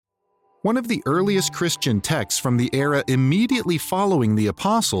One of the earliest Christian texts from the era immediately following the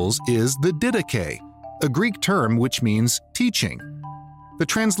Apostles is the Didache, a Greek term which means teaching. The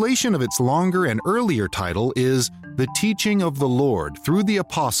translation of its longer and earlier title is The Teaching of the Lord through the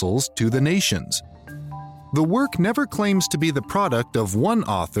Apostles to the Nations. The work never claims to be the product of one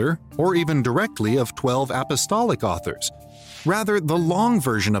author or even directly of 12 apostolic authors. Rather, the long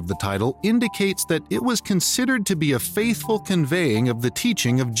version of the title indicates that it was considered to be a faithful conveying of the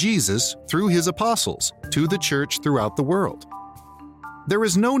teaching of Jesus through his apostles to the church throughout the world. There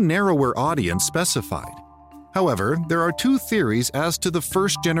is no narrower audience specified. However, there are two theories as to the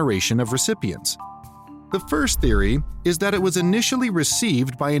first generation of recipients. The first theory is that it was initially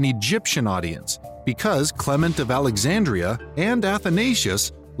received by an Egyptian audience because Clement of Alexandria and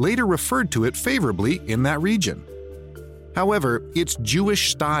Athanasius later referred to it favorably in that region. However, its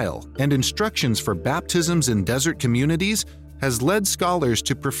Jewish style and instructions for baptisms in desert communities has led scholars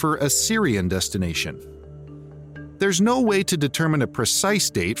to prefer a Syrian destination. There's no way to determine a precise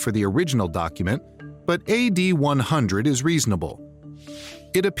date for the original document, but AD 100 is reasonable.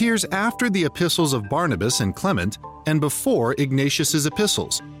 It appears after the epistles of Barnabas and Clement and before Ignatius's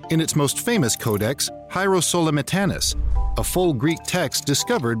epistles, in its most famous codex, Hierosolymitanus, a full Greek text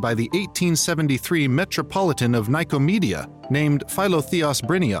discovered by the 1873 Metropolitan of Nicomedia named Philotheos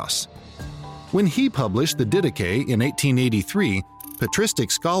Bryennios. When he published the Didache in 1883, patristic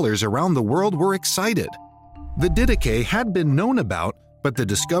scholars around the world were excited. The Didache had been known about, but the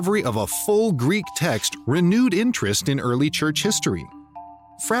discovery of a full Greek text renewed interest in early church history.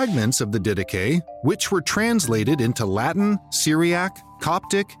 Fragments of the Didache, which were translated into Latin, Syriac,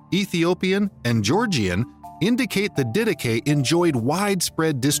 Coptic, Ethiopian, and Georgian, indicate the Didache enjoyed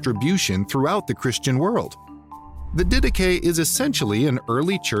widespread distribution throughout the Christian world. The Didache is essentially an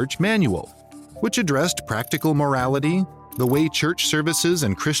early church manual, which addressed practical morality, the way church services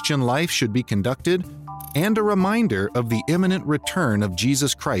and Christian life should be conducted, and a reminder of the imminent return of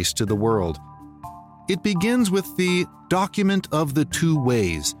Jesus Christ to the world. It begins with the Document of the Two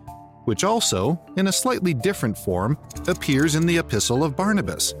Ways, which also, in a slightly different form, appears in the Epistle of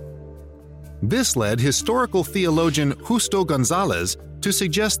Barnabas. This led historical theologian Justo Gonzalez to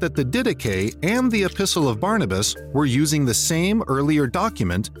suggest that the Didache and the Epistle of Barnabas were using the same earlier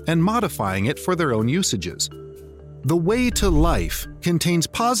document and modifying it for their own usages. The Way to Life contains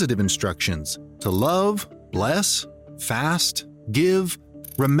positive instructions to love, bless, fast, give,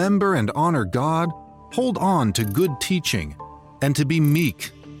 remember and honor God, hold on to good teaching, and to be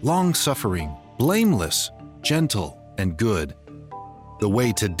meek, long-suffering, blameless, gentle, and good. The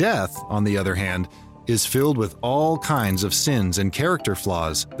Way to Death, on the other hand, is filled with all kinds of sins and character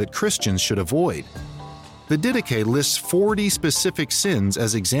flaws that Christians should avoid. The Didache lists 40 specific sins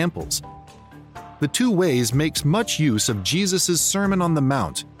as examples. The Two Ways makes much use of Jesus' Sermon on the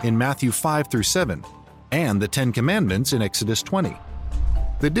Mount in Matthew 5-7 and the Ten Commandments in Exodus 20.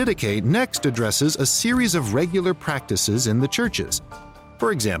 The Didache next addresses a series of regular practices in the churches.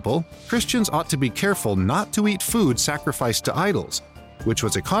 For example, Christians ought to be careful not to eat food sacrificed to idols, which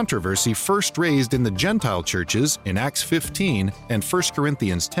was a controversy first raised in the Gentile churches in Acts 15 and 1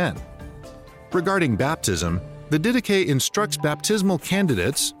 Corinthians 10. Regarding baptism, the Didache instructs baptismal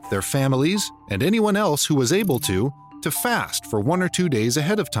candidates, their families, and anyone else who was able to fast for 1 or 2 days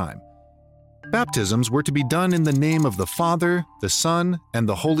ahead of time. Baptisms were to be done in the name of the Father, the Son, and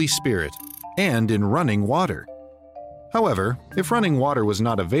the Holy Spirit, and in running water. However, if running water was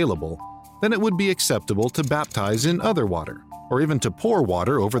not available, then it would be acceptable to baptize in other water, or even to pour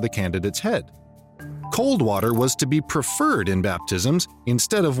water over the candidate's head. Cold water was to be preferred in baptisms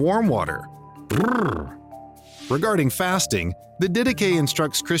instead of warm water. Brrr. Regarding fasting, the Didache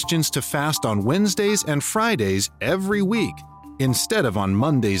instructs Christians to fast on Wednesdays and Fridays every week, instead of on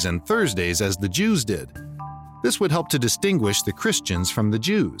Mondays and Thursdays as the Jews did. This would help to distinguish the Christians from the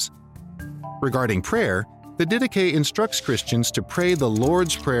Jews. Regarding prayer, the Didache instructs Christians to pray the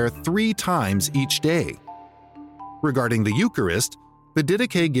Lord's Prayer 3 times each day. Regarding the Eucharist, the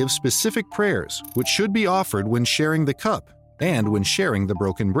Didache gives specific prayers which should be offered when sharing the cup and when sharing the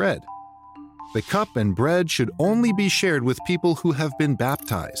broken bread. The cup and bread should only be shared with people who have been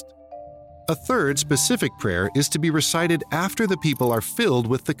baptized. A third specific prayer is to be recited after the people are filled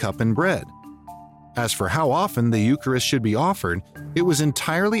with the cup and bread. As for how often the Eucharist should be offered, it was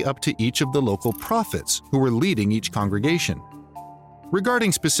entirely up to each of the local prophets who were leading each congregation.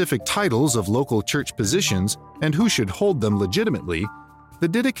 Regarding specific titles of local church positions and who should hold them legitimately, the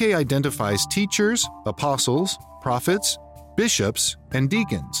Didache identifies teachers, apostles, prophets, bishops, and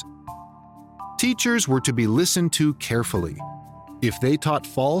deacons. Teachers were to be listened to carefully. If they taught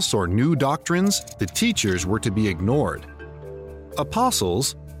false or new doctrines, the teachers were to be ignored.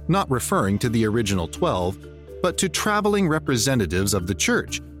 Apostles, not referring to the original 12, but to traveling representatives of the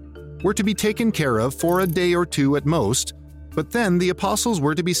church, were to be taken care of for a day or two at most, but then the apostles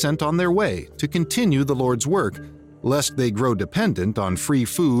were to be sent on their way to continue the Lord's work, lest they grow dependent on free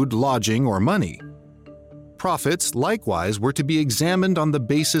food, lodging, or money. Prophets, likewise, were to be examined on the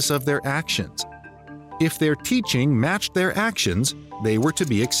basis of their actions. If their teaching matched their actions, they were to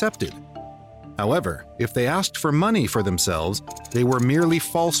be accepted. However, if they asked for money for themselves, they were merely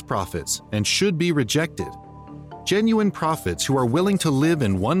false prophets and should be rejected. Genuine prophets who are willing to live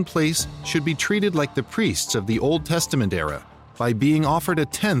in one place should be treated like the priests of the Old Testament era, by being offered a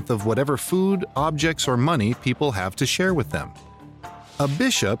tenth of whatever food, objects, or money people have to share with them. A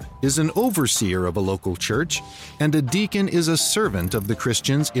bishop is an overseer of a local church, and a deacon is a servant of the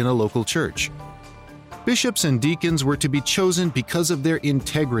Christians in a local church. Bishops and deacons were to be chosen because of their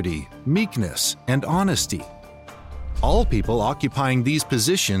integrity, meekness, and honesty. All people occupying these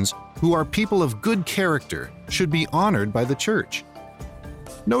positions who are people of good character should be honored by the church.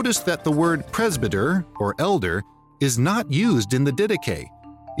 Notice that the word presbyter, or elder, is not used in the Didache,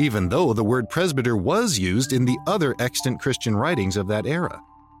 even though the word presbyter was used in the other extant Christian writings of that era.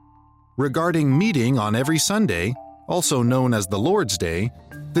 Regarding meeting on every Sunday, also known as the Lord's Day,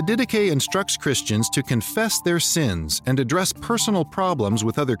 the Didache instructs Christians to confess their sins and address personal problems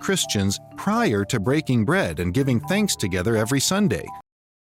with other Christians prior to breaking bread and giving thanks together every Sunday,